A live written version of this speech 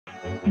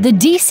The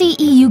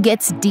DCEU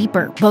gets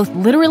deeper, both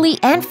literally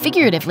and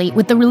figuratively,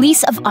 with the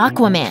release of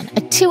Aquaman,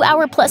 a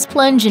 2-hour-plus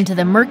plunge into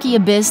the murky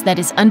abyss that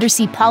is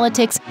undersea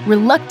politics,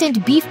 reluctant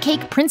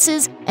beefcake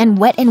princes, and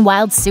wet and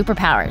wild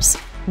superpowers.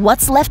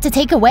 What's left to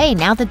take away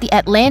now that the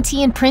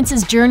Atlantean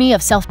prince's journey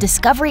of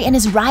self-discovery and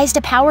his rise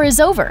to power is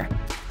over?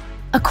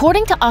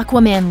 According to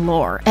Aquaman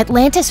lore,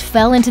 Atlantis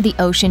fell into the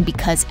ocean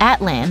because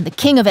Atlan, the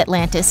king of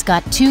Atlantis,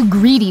 got too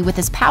greedy with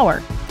his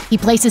power. He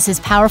places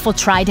his powerful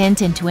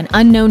trident into an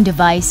unknown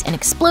device, an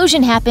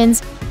explosion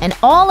happens, and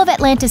all of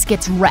Atlantis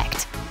gets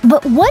wrecked.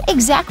 But what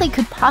exactly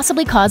could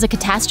possibly cause a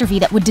catastrophe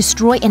that would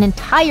destroy an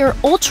entire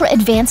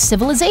ultra-advanced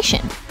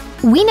civilization?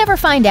 We never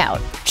find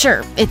out.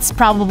 Sure, it's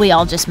probably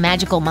all just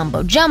magical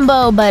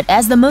mumbo-jumbo, but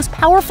as the most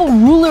powerful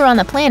ruler on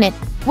the planet,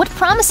 what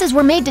promises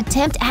were made to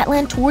tempt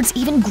Atlan towards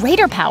even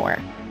greater power?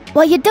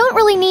 While you don't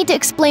really need to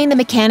explain the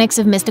mechanics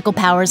of mystical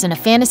powers in a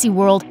fantasy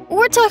world,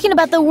 we're talking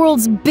about the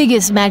world's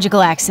biggest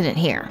magical accident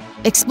here.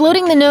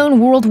 Exploding the known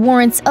world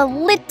warrants a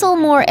little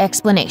more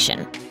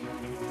explanation.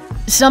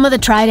 Some of the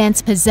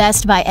tridents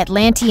possessed by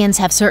Atlanteans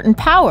have certain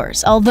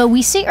powers, although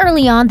we see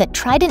early on that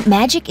trident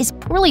magic is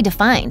poorly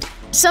defined.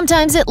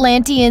 Sometimes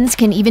Atlanteans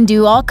can even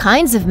do all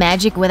kinds of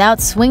magic without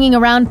swinging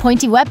around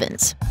pointy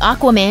weapons.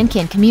 Aquaman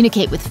can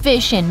communicate with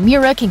fish, and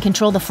Mira can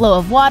control the flow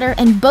of water,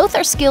 and both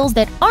are skills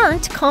that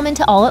aren't common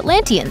to all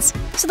Atlanteans,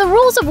 so the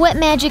rules of wet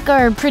magic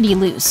are pretty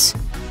loose.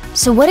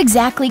 So what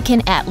exactly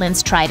can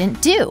Atlan's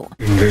trident do?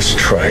 In this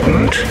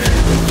trident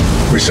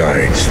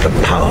resides the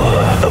power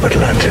of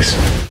Atlantis.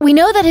 We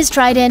know that his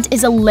trident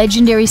is a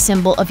legendary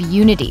symbol of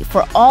unity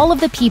for all of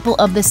the people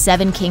of the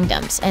Seven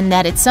Kingdoms, and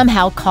that it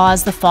somehow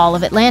caused the fall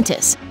of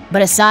Atlantis.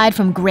 But aside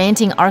from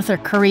granting Arthur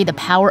Curry the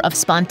power of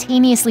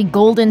spontaneously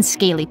golden,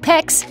 scaly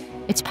pecs,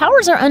 its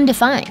powers are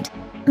undefined.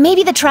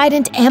 Maybe the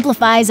trident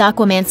amplifies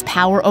Aquaman's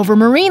power over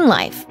marine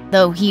life,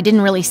 though he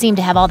didn't really seem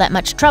to have all that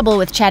much trouble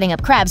with chatting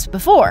up crabs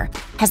before.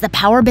 Has the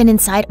power been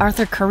inside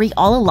Arthur Curry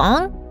all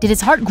along? Did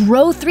his heart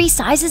grow 3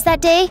 sizes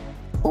that day?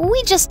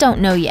 We just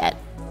don't know yet.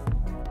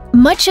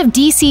 Much of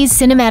DC's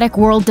cinematic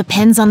world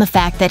depends on the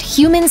fact that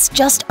humans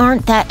just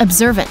aren't that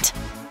observant.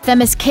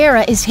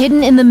 Themyscira is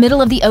hidden in the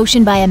middle of the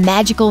ocean by a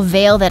magical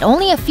veil that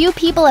only a few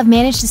people have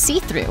managed to see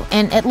through,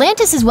 and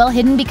Atlantis is well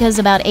hidden because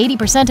about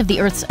 80% of the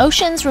Earth's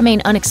oceans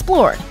remain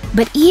unexplored.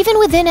 But even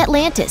within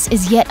Atlantis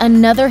is yet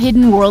another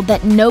hidden world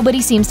that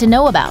nobody seems to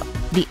know about: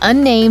 the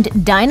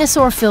unnamed,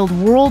 dinosaur-filled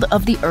world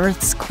of the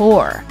Earth's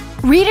core.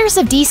 Readers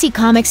of DC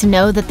Comics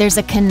know that there's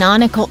a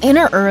canonical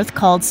inner Earth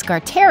called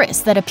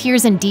Skartaris that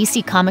appears in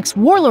DC Comics'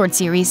 Warlord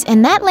series,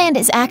 and that land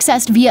is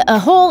accessed via a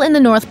hole in the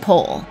North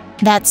Pole.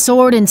 That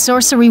sword and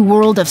sorcery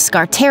world of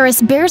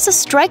Skartaris bears a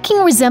striking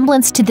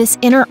resemblance to this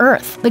inner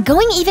Earth, but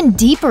going even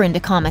deeper into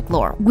comic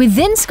lore,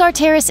 within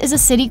Skartaris is a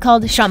city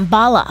called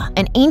Shambhala,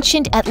 an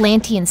ancient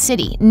Atlantean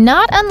city,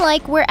 not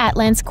unlike where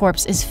Atlan's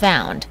corpse is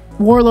found.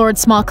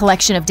 Warlord's small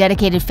collection of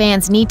dedicated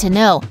fans need to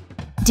know: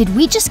 did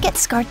we just get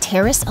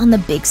Skartaris on the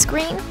big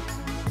screen?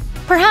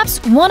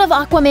 Perhaps one of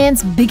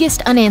Aquaman's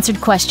biggest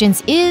unanswered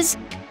questions is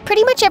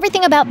pretty much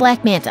everything about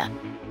Black Manta.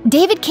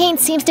 David Kane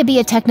seems to be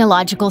a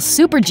technological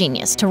super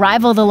genius to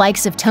rival the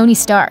likes of Tony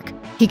Stark.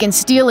 He can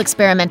steal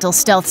experimental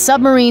stealth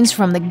submarines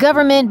from the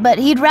government, but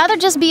he'd rather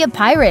just be a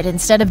pirate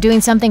instead of doing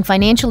something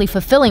financially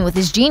fulfilling with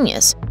his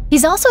genius.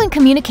 He's also in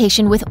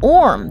communication with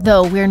Orm,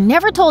 though we're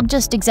never told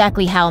just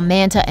exactly how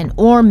Manta and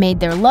Orm made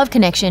their love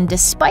connection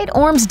despite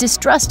Orm's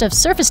distrust of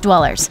surface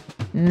dwellers.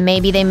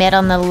 Maybe they met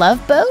on the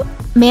Love Boat?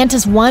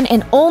 Manta's one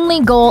and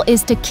only goal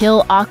is to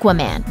kill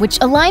Aquaman, which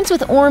aligns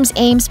with Orm's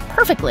aims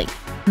perfectly.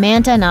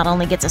 Manta not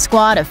only gets a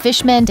squad of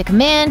fishmen to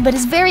command, but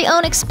his very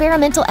own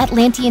experimental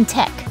Atlantean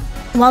tech.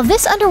 While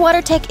this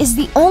underwater tech is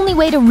the only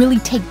way to really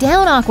take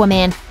down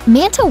Aquaman,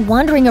 Manta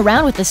wandering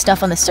around with this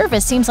stuff on the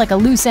surface seems like a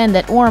loose end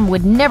that Orm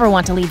would never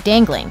want to leave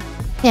dangling.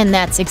 And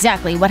that's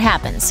exactly what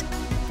happens.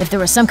 If there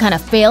was some kind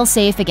of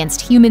fail-safe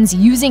against humans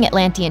using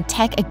Atlantean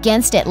tech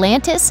against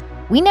Atlantis,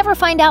 we never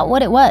find out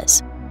what it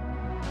was.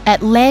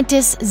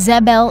 Atlantis,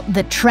 Zebel,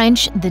 the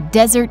Trench, the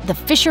Desert, the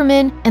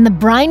Fishermen, and the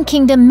Brine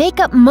Kingdom make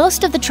up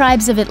most of the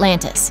tribes of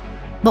Atlantis.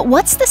 But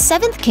what's the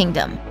Seventh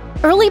Kingdom?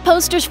 Early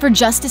posters for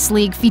Justice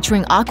League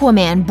featuring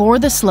Aquaman bore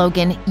the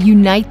slogan,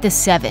 "Unite the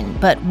Seven,"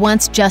 but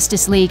once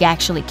Justice League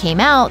actually came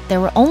out,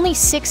 there were only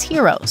 6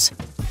 heroes.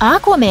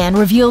 Aquaman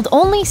revealed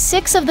only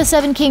 6 of the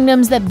 7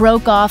 kingdoms that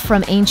broke off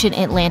from ancient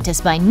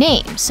Atlantis by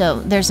name,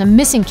 so there's a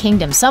missing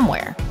kingdom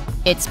somewhere.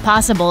 It's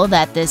possible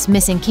that this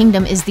missing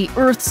kingdom is the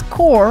Earth's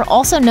core,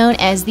 also known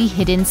as the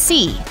Hidden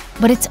Sea.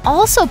 But it's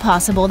also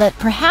possible that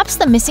perhaps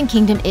the missing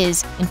kingdom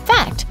is, in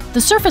fact,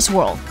 the surface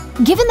world,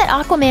 given that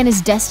Aquaman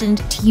is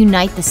destined to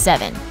unite the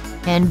 7.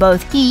 And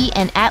both he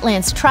and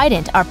Atlan's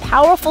trident are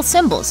powerful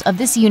symbols of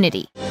this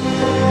unity.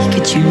 We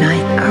could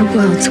unite our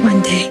worlds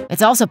one day.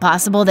 It's also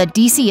possible that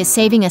DC is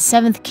saving a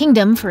 7th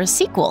kingdom for a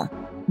sequel.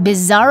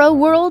 Bizarro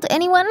World,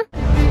 anyone?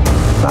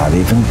 Not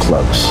even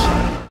close.